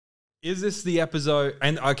Is this the episode?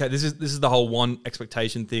 And okay, this is the whole one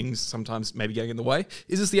expectation things sometimes maybe getting in the way.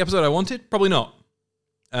 Is this the episode I wanted? Probably not.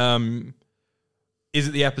 Is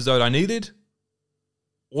it the episode I needed?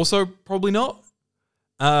 Also, probably not.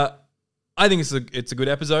 I think it's a good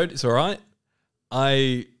episode. It's all right.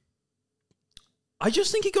 I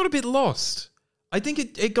just think it got a bit lost. I think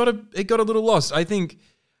it got a little lost. I think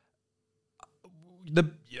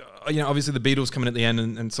obviously the Beatles come in at the end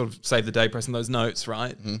and sort of save the day pressing those notes,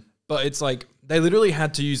 right? Mm-hmm. But it's like they literally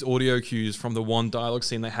had to use audio cues from the one dialogue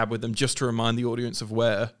scene they had with them just to remind the audience of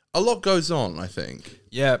where. A lot goes on, I think.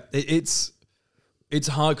 Yeah, it's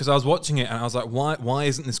hard because I was watching it and I was like, why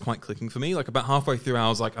isn't this quite clicking for me? Like about halfway through, I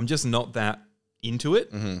was like, I'm just not that into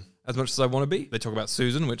it as much as I want to be. They talk about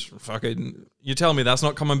Susan, which fucking, you're telling me that's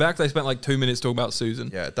not coming back? They spent like 2 minutes talking about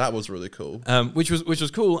Susan. Yeah, that was really cool. Which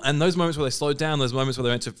was cool. And those moments where they slowed down, those moments where they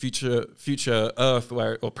went to future Earth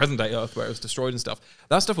or present day Earth where it was destroyed and stuff.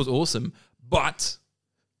 That stuff was awesome. But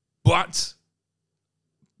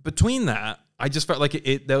between that, I just felt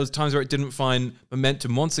like there was times where it didn't find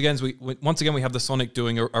momentum. Once again, we have the Sonic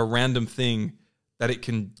doing a random thing that it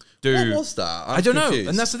can do. What was that? I don't know.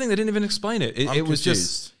 And that's the thing. They didn't even explain it. It was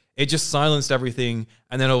just, it just silenced everything.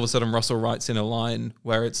 And then all of a sudden Russell writes in a line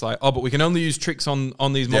where it's like, oh, but we can only use tricks on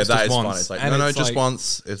these monsters that is once. Fun. It's like, no, just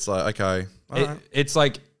once. It's like, okay. Right. It's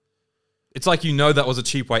like that was a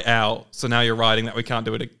cheap way out. So now you're writing that we can't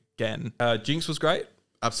do it again. Jinkx was great.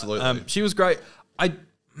 Absolutely. She was great.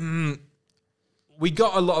 We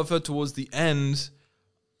got a lot of her towards the end.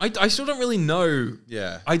 I still don't really know.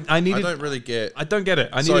 Yeah. I don't really get. I don't get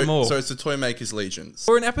it. I needed more. So it's the Toy Maker's Legions.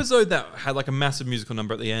 Or an episode that had like a massive musical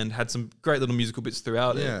number at the end, had some great little musical bits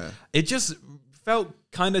throughout it. It just felt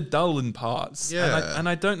kind of dull in parts. Yeah. And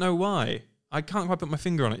I don't know why. I can't quite put my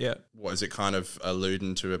finger on it yet. What is it kind of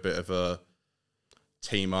alluding to a bit of a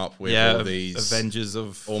team up with all these Avengers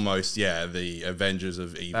of the Avengers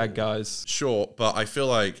of evil. Bad guys. Sure, but I feel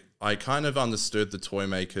like I kind of understood the Toy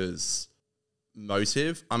Maker's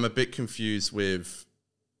motive. I'm a bit confused with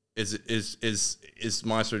is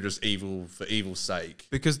Maestro just evil for evil's sake?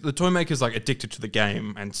 Because the Toy Maker's like addicted to the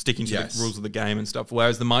game and sticking to the rules of the game and stuff.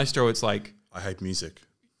 Whereas the Maestro, it's like, I hate music.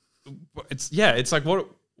 It's like what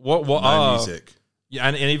music. Yeah,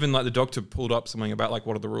 and even like the doctor pulled up something about like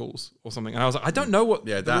what are the rules or something, and I was like, I don't know what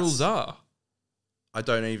the rules are. I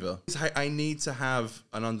don't either. I need to have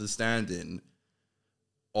an understanding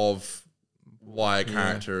of why a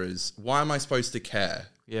character is. Why am I supposed to care?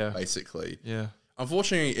 Yeah, basically. Yeah.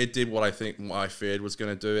 Unfortunately, it did what I feared was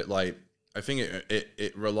going to do it. Like, I think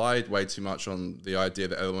it relied way too much on the idea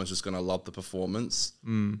that everyone's just going to love the performance,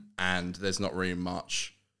 and there's not really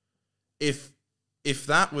much. If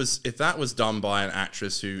that was done by an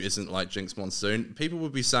actress who isn't like Jinkx Monsoon, people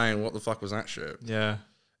would be saying, "What the fuck was that shit?" Yeah,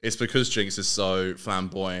 it's because Jinkx is so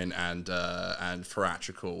flamboyant and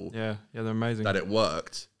theatrical. Yeah, they're amazing. That it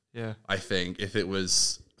worked. Yeah, I think if it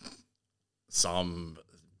was some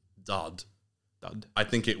dud, I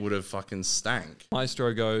think it would have fucking stank.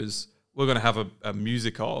 Maestro goes, "We're gonna have a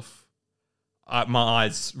music off." My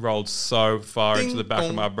eyes rolled so far into the back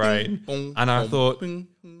of my brain, and I thought,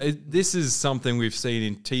 this is something we've seen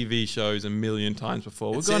in TV shows a million times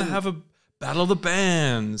before. We're going to have a battle of the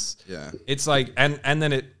bands. Yeah. It's like, and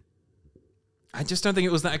then I just don't think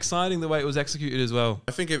it was that exciting the way it was executed as well.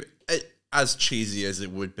 I think as cheesy as it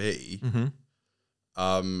would be,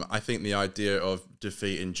 I think the idea of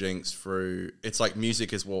defeating Jinkx through, it's like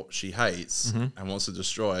music is what she hates and wants to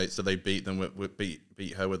destroy, so they beat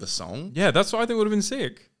her with a song. Yeah, that's what I think would have been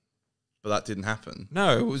sick. But that didn't happen.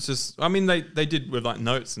 No, it was just, I mean, they did with like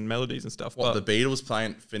notes and melodies and stuff. What, the Beatles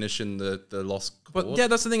finishing the lost chord? But yeah,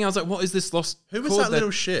 that's the thing. I was like, what is this lost chord? Who was that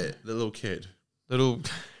little shit? The little kid?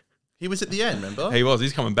 He was at the end, remember? He was.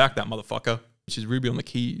 He's coming back, that motherfucker. Which is Ruby on the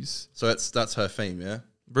keys. So that's her theme, yeah?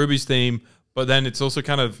 Ruby's theme. But then it's also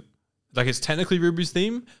kind of, like it's technically Ruby's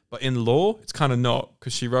theme, but in law, it's kind of not,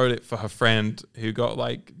 because she wrote it for her friend who got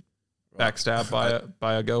like backstabbed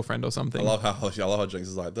by a girlfriend or something. I love how Jinkx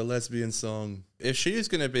is like, the lesbian song. If she's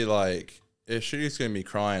going to be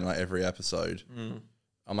crying like every episode,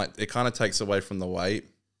 I'm like, it kind of takes away from the weight.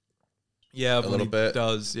 Yeah, a little bit. It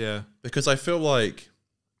does, yeah. Because I feel like,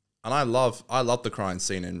 and I love the crying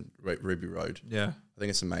scene in Ruby Road. Yeah. I think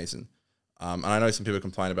it's amazing. And I know some people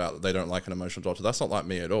complain about that they don't like an emotional doctor. That's not like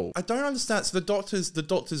me at all. I don't understand. So the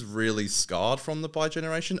doctor's really scarred from the bi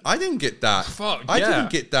generation. I didn't get that. I didn't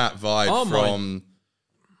get that vibe from.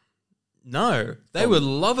 No, they were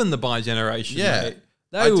loving the bi generation. Yeah, mate.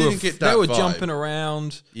 They were jumping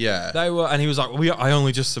around. Yeah, they were, and he was like, I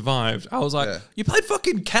only just survived." I was like, "You played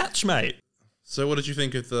fucking catch, mate." So, what did you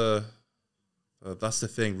think of the? That's the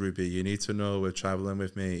thing, Ruby. You need to know we're traveling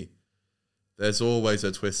with me. There's always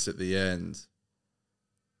a twist at the end.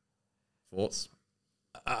 Thoughts?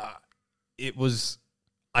 It was,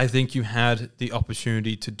 I think you had the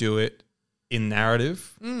opportunity to do it in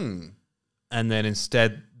narrative. And then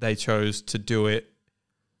instead they chose to do it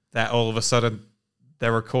that all of a sudden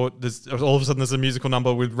there's a musical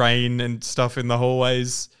number with rain and stuff in the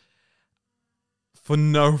hallways for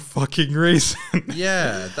no fucking reason.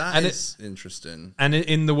 Yeah, that is interesting. And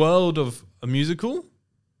in the world of a musical,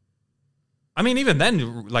 I mean, even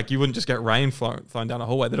then, like, you wouldn't just get rain flowing down a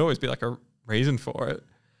hallway. There'd always be like a reason for it.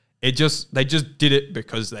 They just did it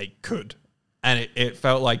because they could. And it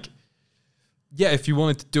felt like, yeah, if you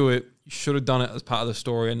wanted to do it, you should have done it as part of the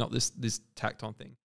story and not this tacked on thing.